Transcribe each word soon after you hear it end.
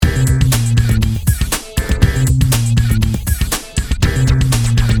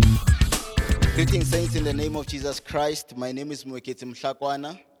Saints, in the name of Jesus Christ, my name is Mweketi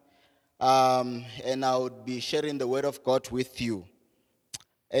Mhlakwana, and I would be sharing the word of God with you.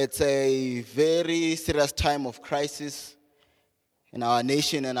 It's a very serious time of crisis in our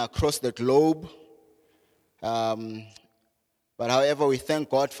nation and across the globe. But however, we thank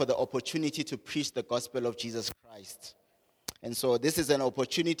God for the opportunity to preach the gospel of Jesus Christ. And so this is an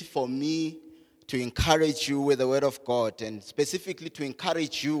opportunity for me to encourage you with the word of God, and specifically to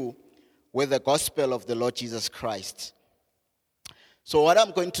encourage you with the gospel of the Lord Jesus Christ. So what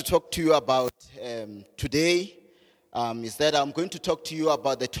I'm going to talk to you about today is that I'm going to talk to you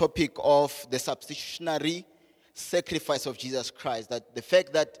about the topic of the substitutionary sacrifice of Jesus Christ. That the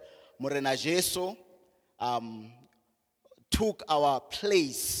fact that Morena Jesu took our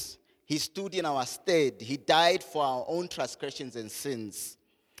place, he stood in our stead, he died for our own transgressions and sins.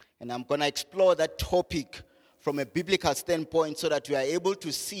 And I'm going to explore that topic from a biblical standpoint so that we are able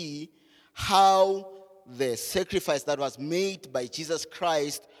to see how the sacrifice that was made by Jesus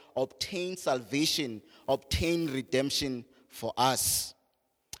Christ obtained salvation, obtained redemption for us.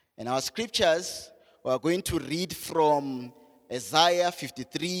 In our scriptures, we are going to read from Isaiah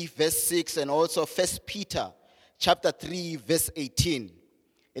 53 verse 6 and also 1 Peter chapter 3 verse 18.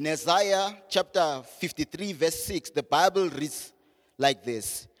 In Isaiah chapter 53 verse 6, the Bible reads like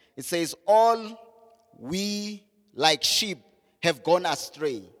this. It says, "All we like sheep have gone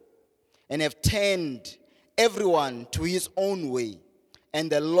astray and have turned everyone to his own way,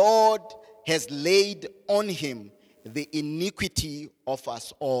 and the Lord has laid on him the iniquity of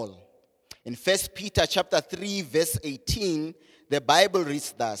us all." In 1 Peter chapter 3 verse 18, the Bible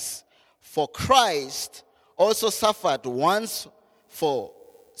reads thus, "For Christ also suffered once for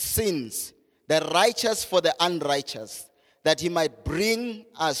sins, the righteous for the unrighteous, that he might bring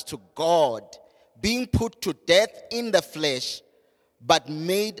us to God, being put to death in the flesh, but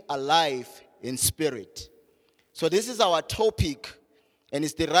made alive in spirit." So this is our topic, and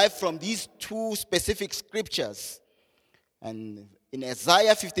it's derived from these two specific scriptures. And in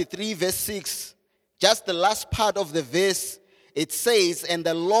Isaiah 53 verse 6, just the last part of the verse, it says, "And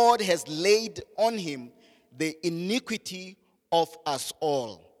the Lord has laid on him the iniquity of us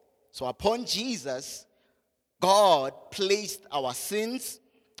all." So upon Jesus, God placed our sins,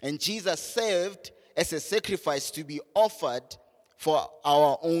 and Jesus served as a sacrifice to be offered for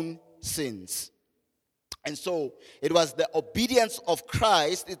our own sins. And so it was the obedience of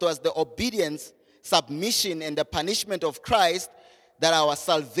Christ, it was the obedience, submission, and the punishment of Christ that our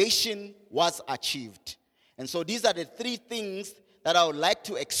salvation was achieved. And so these are the three things that I would like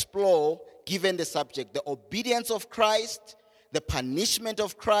to explore given the subject: the obedience of Christ, the punishment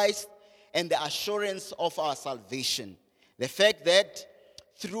of Christ, and the assurance of our salvation. The fact that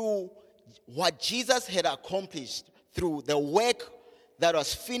through what Jesus had accomplished, through the work that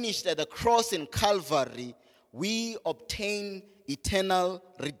was finished at the cross in Calvary, we obtain eternal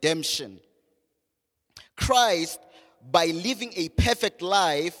redemption. Christ, by living a perfect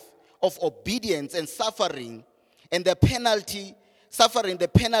life of obedience and suffering the penalty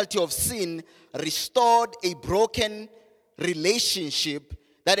of sin, restored a broken relationship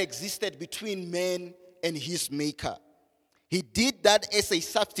that existed between man and his maker. He did that as a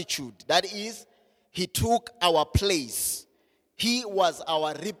substitute. That is, he took our place. He was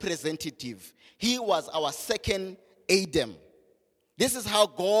our representative. He was our second Adam. This is how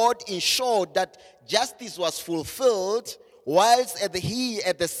God ensured that justice was fulfilled, while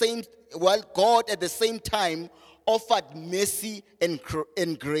God at the same time offered mercy and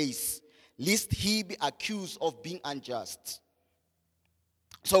grace, lest he be accused of being unjust.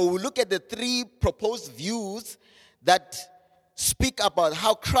 So we look at the three proposed views that speak about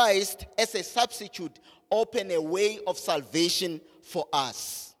how Christ, as a substitute, opened a way of salvation for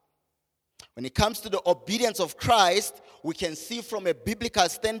us. When it comes to the obedience of Christ, we can see from a biblical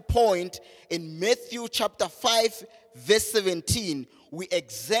standpoint in Matthew chapter 5, verse 17, we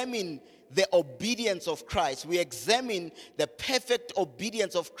examine the obedience of Christ. We examine the perfect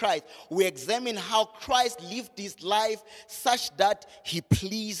obedience of Christ. We examine how Christ lived his life such that he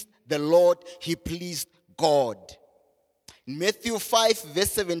pleased the Lord, he pleased God. In Matthew 5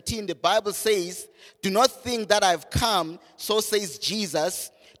 verse 17, the Bible says, "Do not think that I've come," so says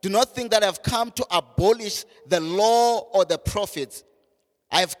Jesus, "do not think that I've come to abolish the law or the prophets.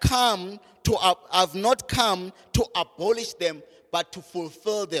 I've not come to abolish them, but to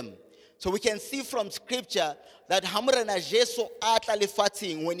fulfill them." So we can see from scripture that Hamrena Jesu atla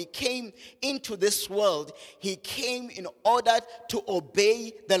lefatsheng, when he came into this world, he came in order to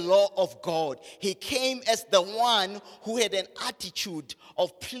obey the law of God. He came as the one who had an attitude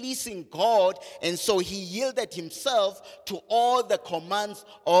of pleasing God, and so he yielded himself to all the commands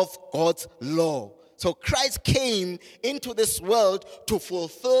of God's law. So Christ came into this world to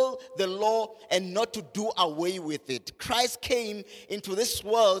fulfill the law and not to do away with it. Christ came into this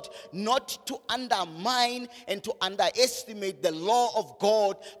world not to undermine and to underestimate the law of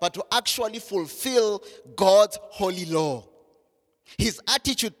God, but to actually fulfill God's holy law. His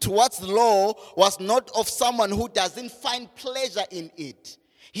attitude towards the law was not of someone who doesn't find pleasure in it.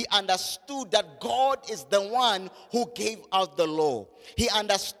 He understood that God is the one who gave out the law. He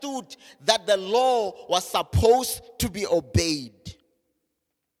understood that the law was supposed to be obeyed.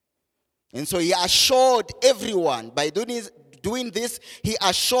 And so he assured everyone, by doing this, he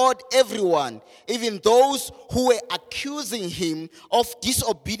assured everyone, even those who were accusing him of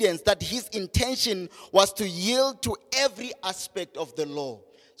disobedience, that his intention was to yield to every aspect of the law.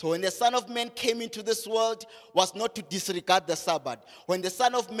 So when the Son of Man came into this world, was not to disregard the Sabbath. When the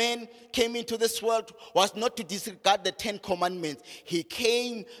Son of Man came into this world, was not to disregard the 10 Commandments. He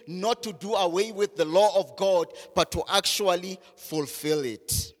came not to do away with the law of God, but to actually fulfill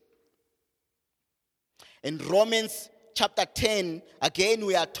it. In Romans chapter 10, again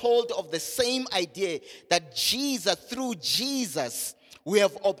we are told of the same idea, that through Jesus, we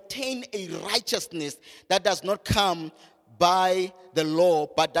have obtained a righteousness that does not come by the law,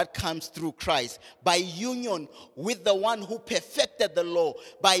 but that comes through Christ. By union with the one who perfected the law.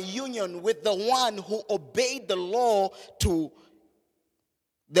 By union with the one who obeyed the law to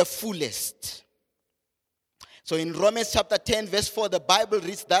the fullest. So in Romans chapter 10 verse 4, the Bible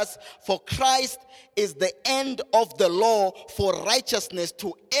reads thus: "For Christ is the end of the law for righteousness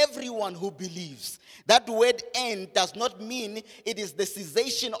to everyone who believes." That word "end" does not mean it is the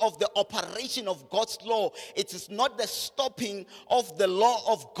cessation of the operation of God's law. It is not the stopping of the law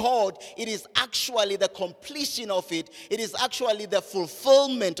of God. It is actually the completion of it. It is actually the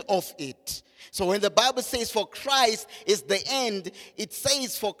fulfillment of it. So when the Bible says for Christ is the end, it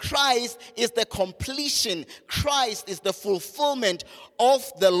says for Christ is the completion. Christ is the fulfillment of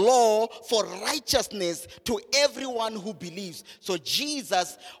the law for righteousness to everyone who believes. So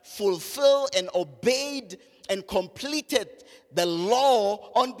Jesus fulfilled and obeyed and completed the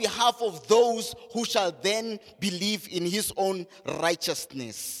law on behalf of those who shall then believe in his own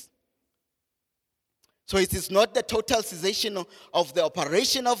righteousness. So it is not the total cessation of the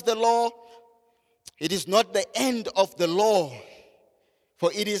operation of the law. It is not the end of the law,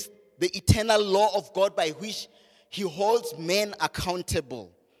 for it is the eternal law of God by which he holds men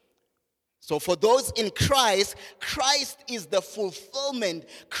accountable. So for those in Christ, Christ is the fulfillment.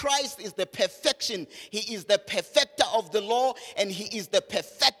 Christ is the perfection. He is the perfecter of the law, and he is the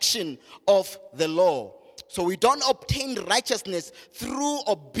perfection of the law. So we don't obtain righteousness through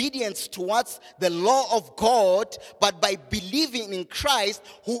obedience towards the law of God, but by believing in Christ,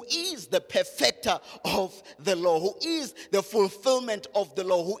 who is the perfecter of the law, who is the fulfillment of the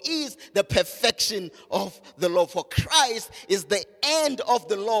law, who is the perfection of the law. For Christ is the end of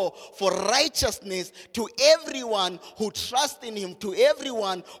the law for righteousness to everyone who trusts in him, to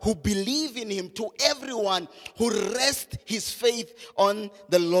everyone who believes in him, to everyone who rests his faith on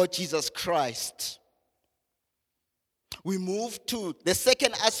the Lord Jesus Christ. We move to the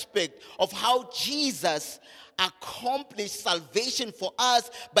second aspect of how Jesus accomplished salvation for us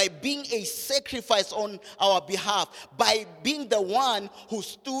by being a sacrifice on our behalf, by being the one who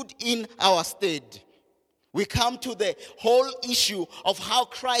stood in our stead. We come to the whole issue of how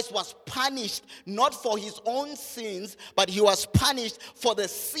Christ was punished, not for his own sins, but he was punished for the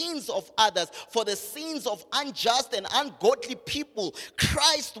sins of others, for the sins of unjust and ungodly people.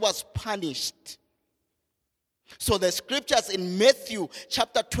 Christ was punished. So the scriptures in Matthew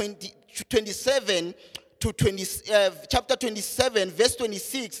chapter 27 to chapter 27 verse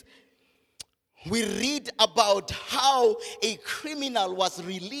 26, we read about how a criminal was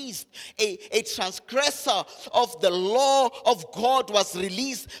released, a transgressor of the law of God was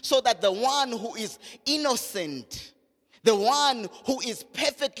released, so that the one who is innocent, the one who is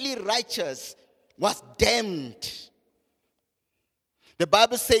perfectly righteous, was damned. The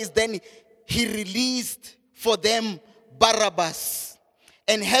Bible says then he released for them Barabbas,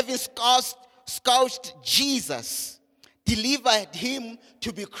 and having scourged Jesus, delivered him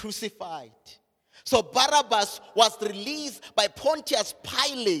to be crucified. So Barabbas was released by Pontius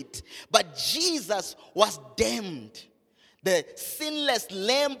Pilate, but Jesus was damned. The sinless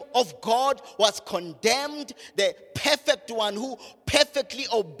Lamb of God was condemned. The perfect one who perfectly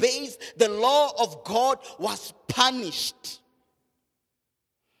obeys the law of God was punished.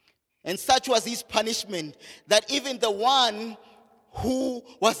 And such was his punishment that even the one who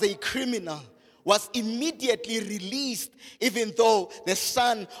was a criminal was immediately released, even though the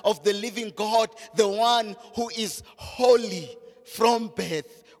Son of the living God, the one who is holy from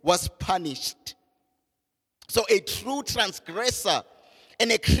birth, was punished. So a true transgressor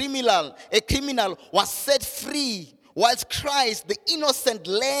and a criminal was set free, whilst Christ, the innocent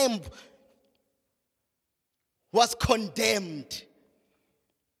lamb, was condemned.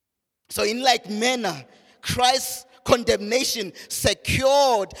 So in like manner, Christ's condemnation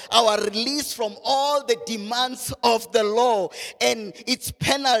secured our release from all the demands of the law and its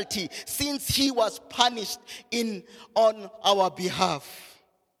penalty, since he was punished on our behalf.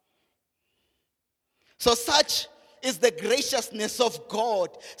 So such is the graciousness of God,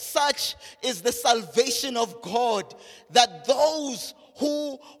 such is the salvation of God, that those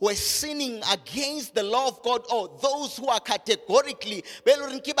who were sinning against the law of God, or those who are categorically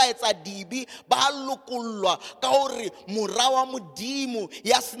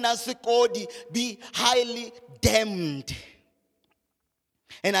be highly damned.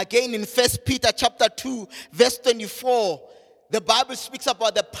 And again in 1 Peter chapter 2 verse 24, the Bible speaks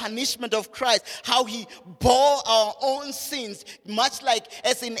about the punishment of Christ, how he bore our own sins, much like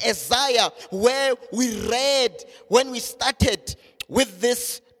as in Isaiah, where we read when we started with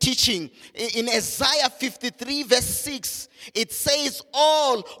this teaching. In Isaiah 53 verse 6, it says,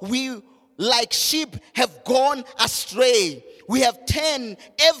 all we like sheep have gone astray. We have turned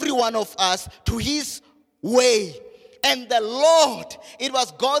every one of us to his way. And the Lord, it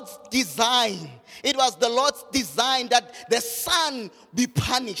was God's design. It was the Lord's design that the Son be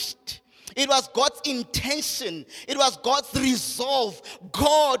punished. It was God's intention. It was God's resolve.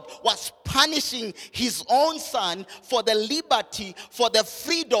 God was punishing his own Son for the liberty, for the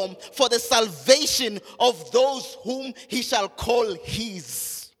freedom, for the salvation of those whom he shall call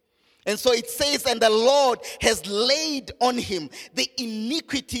his. And so it says, and the Lord has laid on him the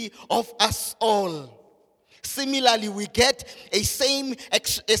iniquity of us all. Similarly, we get a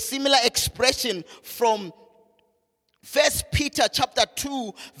similar expression from 1 Peter chapter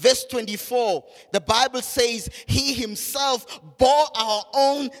 2 verse 24. The Bible says, he himself bore our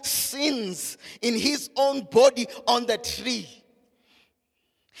own sins in his own body on the tree,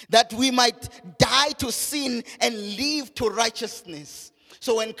 that we might die to sin and live to righteousness.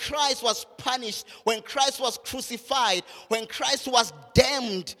 So when Christ was punished, when Christ was crucified, when Christ was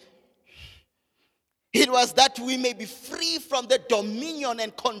damned, it was that we may be free from the dominion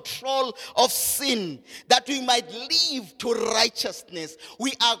and control of sin, that we might live to righteousness.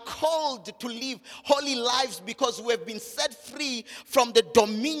 We are called to live holy lives because we have been set free from the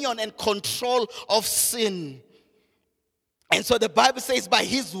dominion and control of sin. And so the Bible says, by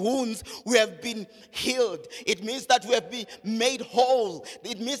his wounds we have been healed. It means that we have been made whole.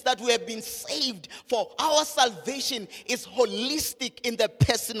 It means that we have been saved. For our salvation is holistic in the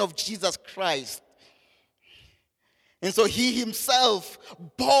person of Jesus Christ. And so he himself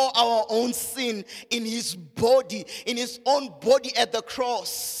bore our own sin in his body, in his own body at the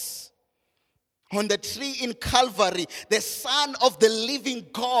cross. On the tree in Calvary, the Son of the living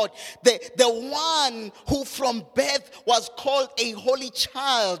God, the one who from birth was called a holy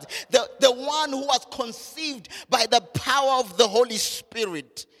child, the one who was conceived by the power of the Holy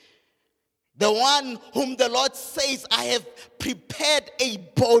Spirit. The one whom the Lord says, I have prepared a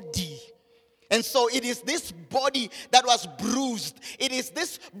body. And so it is this body that was bruised. It is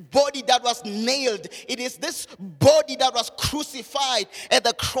this body that was nailed. It is this body that was crucified at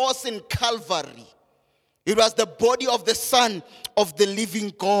the cross in Calvary. It was the body of the Son of the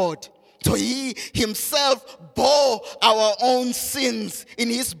living God. So he himself bore our own sins in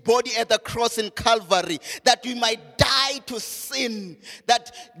his body at the cross in Calvary, that we might die to sin,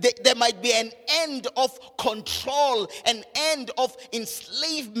 that there might be an end of control, an end of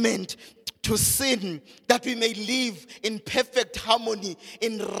enslavement to sin, that we may live in perfect harmony,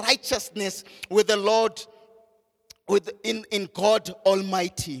 in righteousness with the Lord, in God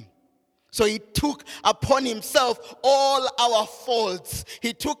Almighty. So he took upon himself all our faults.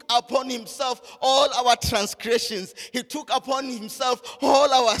 He took upon himself all our transgressions. He took upon himself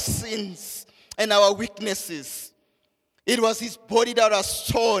all our sins and our weaknesses. It was his body that was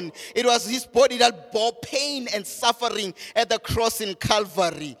torn. It was his body that bore pain and suffering at the cross in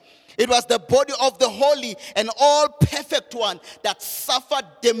Calvary. It was the body of the holy and all perfect one that suffered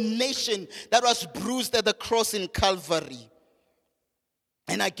damnation, that was bruised at the cross in Calvary.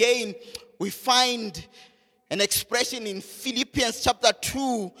 And again, we find an expression in Philippians chapter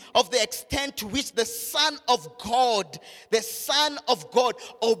 2 of the extent to which the Son of God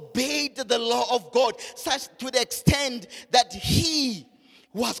obeyed the law of God, such to the extent that he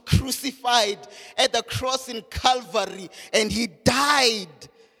was crucified at the cross in Calvary and he died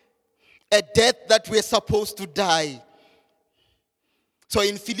a death that we're supposed to die. So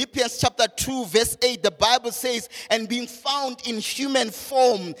in Philippians chapter 2, verse 8, the Bible says, and being found in human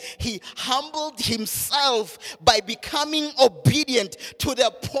form, he humbled himself by becoming obedient to the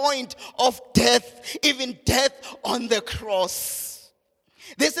point of death, even death on the cross.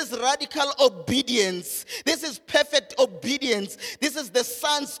 This is radical obedience. This is perfect obedience. This is the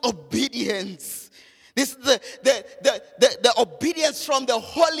Son's obedience. This is the obedience from the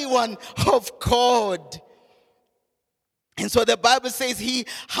Holy One of God. And so the Bible says he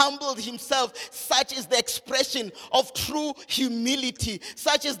humbled himself. Such is the expression of true humility.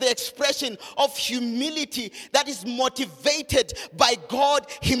 Such is the expression of humility that is motivated by God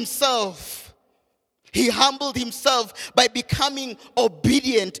himself. He humbled himself by becoming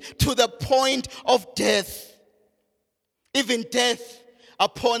obedient to the point of death. Even death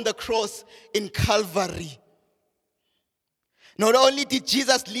upon the cross in Calvary. Not only did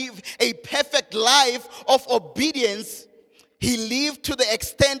Jesus live a perfect life of obedience, he lived to the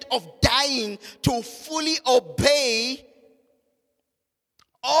extent of dying to fully obey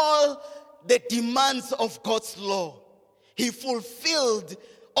all the demands of God's law. He fulfilled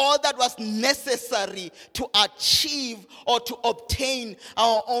all that was necessary to achieve or to obtain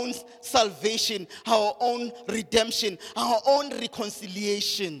our own salvation, our own redemption, our own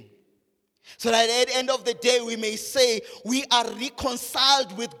reconciliation. So that at the end of the day, we may say we are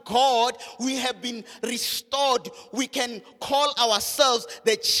reconciled with God. We have been restored. We can call ourselves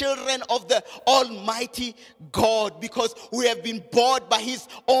the children of the Almighty God because we have been bought by his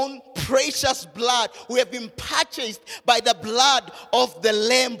own precious blood. We have been purchased by the blood of the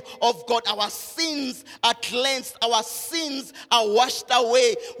Lamb of God. Our sins are cleansed. Our sins are washed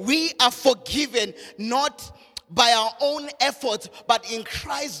away. We are forgiven, not by our own efforts, but in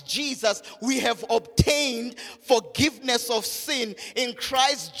Christ Jesus, we have obtained forgiveness of sin. In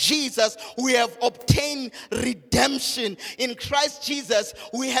Christ Jesus, we have obtained redemption. In Christ Jesus,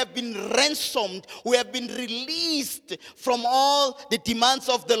 we have been ransomed. We have been released from all the demands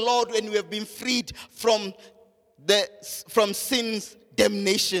of the Lord, and we have been freed from sin's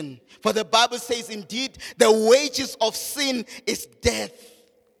damnation. For the Bible says, indeed, the wages of sin is death.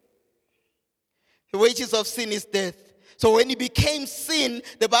 The wages of sin is death. So when he became sin,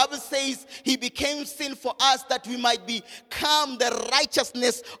 the Bible says he became sin for us that we might become the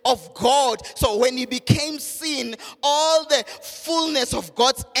righteousness of God. So when he became sin, all the fullness of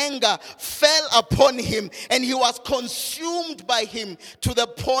God's anger fell upon him, and he was consumed by him to the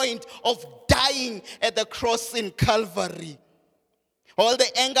point of dying at the cross in Calvary. All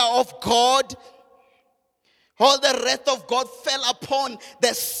the anger of God, all the wrath of God fell upon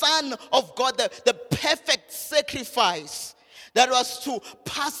the Son of God, the perfect sacrifice that was to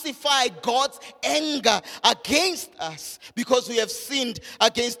pacify God's anger against us because we have sinned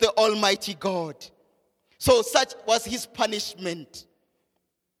against the Almighty God. So such was his punishment.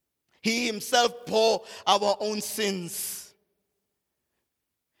 He himself bore our own sins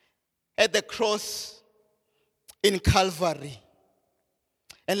at the cross in Calvary.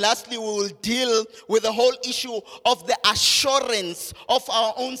 And lastly, we will deal with the whole issue of the assurance of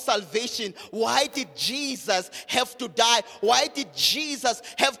our own salvation. Why did Jesus have to die? Why did Jesus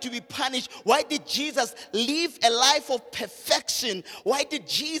have to be punished? Why did Jesus live a life of perfection? Why did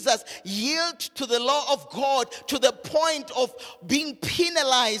Jesus yield to the law of God to the point of being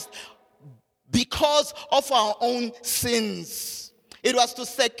penalized because of our own sins? It was to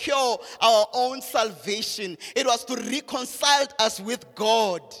secure our own salvation. It was to reconcile us with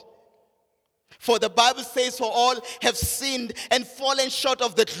God. For the Bible says, for all have sinned and fallen short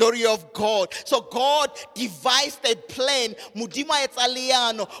of the glory of God. So God devised a plan.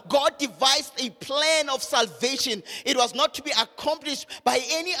 God devised a plan of salvation. It was not to be accomplished by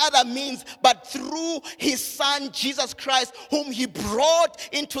any other means, but through his Son, Jesus Christ, whom he brought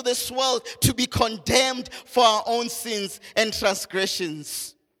into this world to be condemned for our own sins and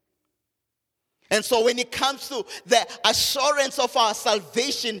transgressions. And so when it comes to the assurance of our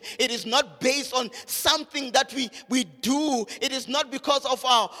salvation, it is not based on something that we do. It is not because of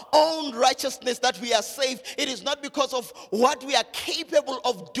our own righteousness that we are saved. It is not because of what we are capable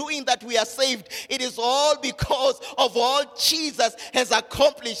of doing that we are saved. It is all because of all Jesus has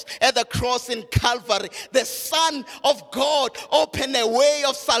accomplished at the cross in Calvary. The Son of God opened a way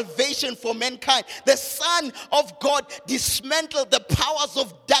of salvation for mankind. The Son of God dismantled the powers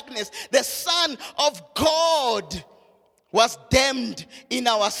of darkness. The Son of God was damned in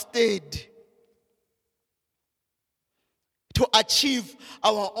our stead. It to achieve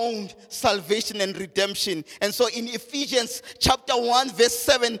our own salvation and redemption. And so in Ephesians chapter 1 verse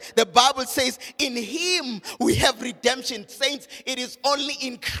 7, the Bible says, in him we have redemption. Saints, it is only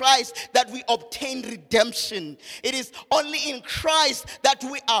in Christ that we obtain redemption. It is only in Christ that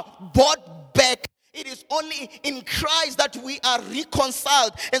we are bought back. It is only in Christ that we are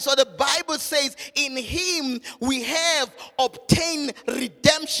reconciled. And so the Bible says, in him we have obtained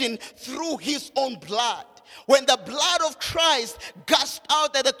redemption through his own blood. When the blood of Christ gushed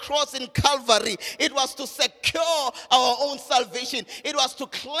out at the cross in Calvary, it was to secure our own salvation. It was to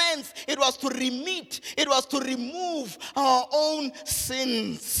cleanse. It was to remit. It was to remove our own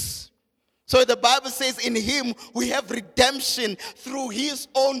sins. So the Bible says, in him we have redemption through his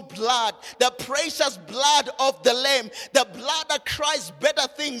own blood, the precious blood of the Lamb, the blood that cries better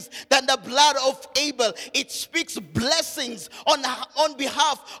things than the blood of Abel. It speaks blessings on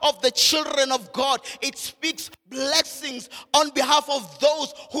behalf of the children of God. It speaks blessings on behalf of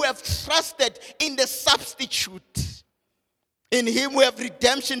those who have trusted in the substitute. In him we have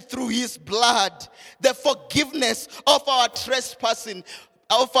redemption through his blood, the forgiveness of our trespassing.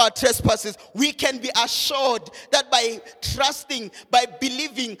 We can be assured that by trusting, by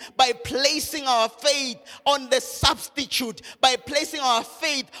believing, by placing our faith on the substitute, by placing our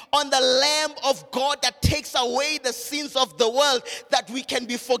faith on the Lamb of God that takes away the sins of the world, that we can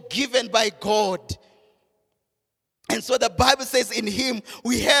be forgiven by God. And so the Bible says, in him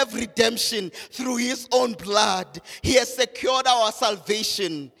we have redemption through his own blood. He has secured our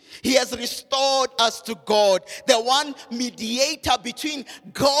salvation. He has restored us to God. The one mediator between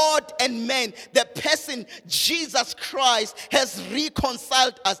God and man, the person Jesus Christ, has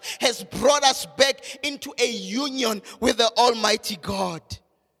reconciled us, has brought us back into a union with the Almighty God.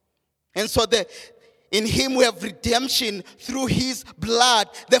 And so in him we have redemption through his blood,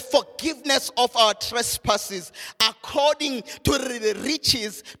 the forgiveness of our trespasses, according to the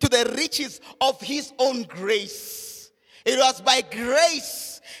riches of his own grace. It was by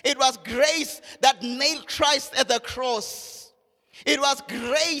grace. It was grace that nailed Christ at the cross. It was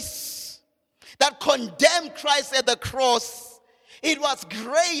grace that condemned Christ at the cross. It was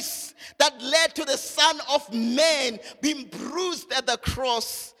grace that led to the Son of Man being bruised at the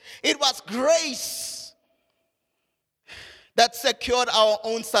cross. It was grace that secured our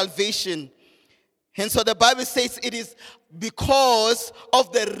own salvation. And so the Bible says it is because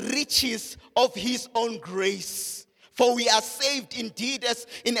of the riches of his own grace. For we are saved indeed, as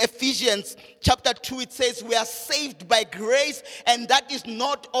in Ephesians chapter 2 it says, we are saved by grace, and that is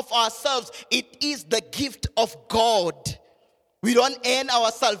not of ourselves. It is the gift of God. We don't earn our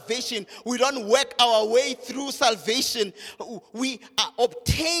salvation. We don't work our way through salvation. We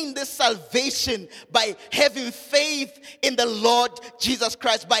obtain this salvation by having faith in the Lord Jesus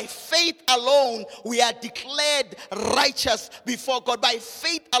Christ. By faith alone, we are declared righteous before God. By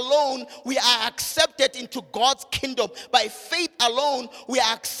faith alone, we are accepted into God's kingdom. By faith alone, we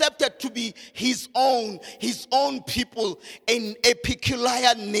are accepted to be his own people in a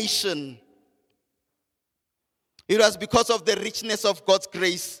peculiar nation. It was because of the richness of God's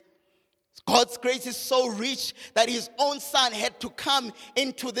grace. God's grace is so rich that his own son had to come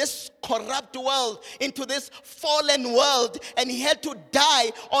into this corrupt world, into this fallen world, and he had to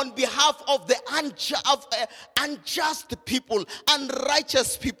die on behalf of the unjust people,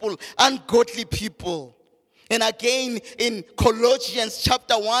 unrighteous people, ungodly people. And again, in Colossians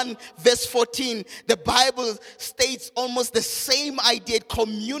chapter 1, verse 14, the Bible states almost the same idea. It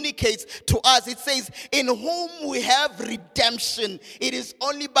communicates to us. It says, in whom we have redemption. It is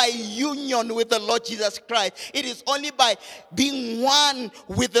only by union with the Lord Jesus Christ. It is only by being one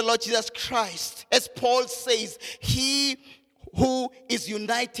with the Lord Jesus Christ. As Paul says, he who is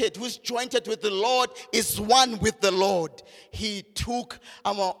united, who is jointed with the Lord, is one with the Lord. He took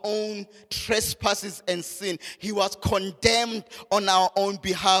our own trespasses and sin. He was condemned on our own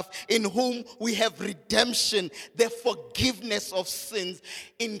behalf, in whom we have redemption, the forgiveness of sins.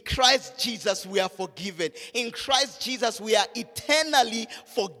 In Christ Jesus we are forgiven. In Christ Jesus we are eternally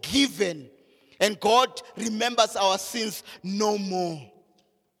forgiven. And God remembers our sins no more.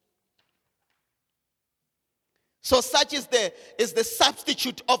 So such is the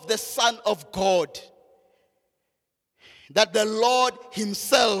substitute of the Son of God, that the Lord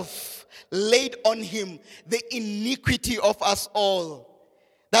himself laid on him the iniquity of us all.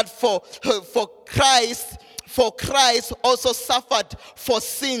 That for Christ also suffered for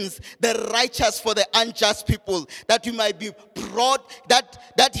sins, the righteous for the unjust people, that we might be brought,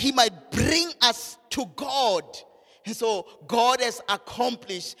 that he might bring us to God. And so God has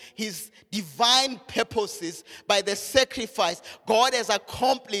accomplished his divine purposes by the sacrifice. God has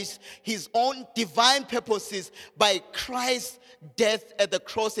accomplished his own divine purposes by Christ's death at the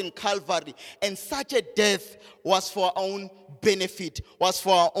cross in Calvary. And such a death was for our own benefit, was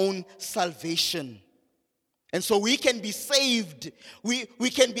for our own salvation. And so we can be saved. We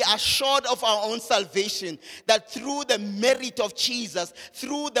can be assured of our own salvation, that through the merit of Jesus,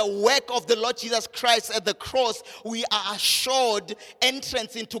 through the work of the Lord Jesus Christ at the cross, we are assured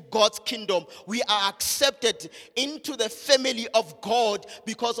entrance into God's kingdom. We are accepted into the family of God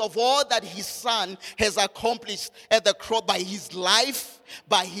because of all that his Son has accomplished at the cross by his life,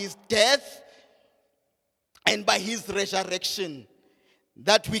 by his death, and by his resurrection,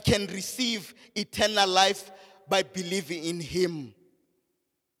 that we can receive eternal life by believing in him.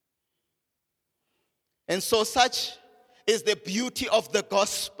 And so such is the beauty of the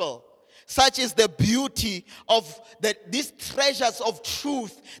gospel. Such is the beauty of these treasures of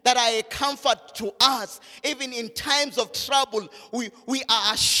truth that are a comfort to us. Even in times of trouble, we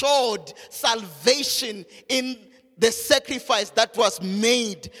are assured salvation in the sacrifice that was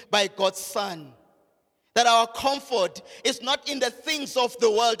made by God's Son. That our comfort is not in the things of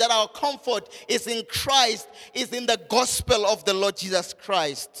the world, that our comfort is in Christ, is in the gospel of the Lord Jesus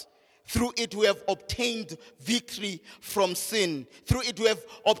Christ. Through it we have obtained victory from sin. Through it we have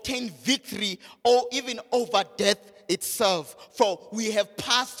obtained victory or even over death itself. For we have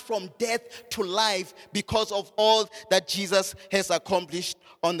passed from death to life because of all that Jesus has accomplished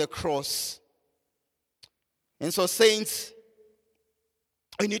on the cross. And so, saints,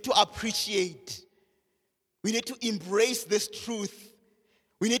 we need to appreciate, we need to embrace this truth.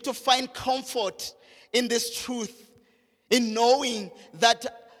 We need to find comfort in this truth, in knowing that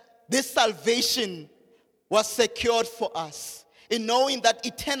this salvation was secured for us, in knowing that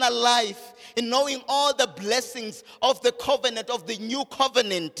eternal life, in knowing all the blessings of the covenant, of the new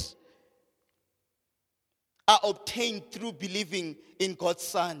covenant, are obtained through believing in God's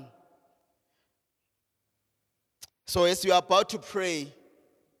Son. So as you are about to pray,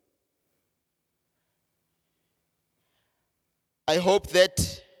 I hope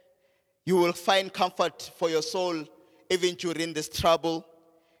that you will find comfort for your soul even during this trouble.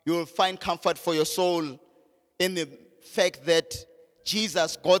 You will find comfort for your soul in the fact that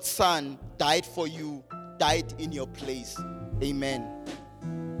Jesus, God's Son, died for you, died in your place. Amen.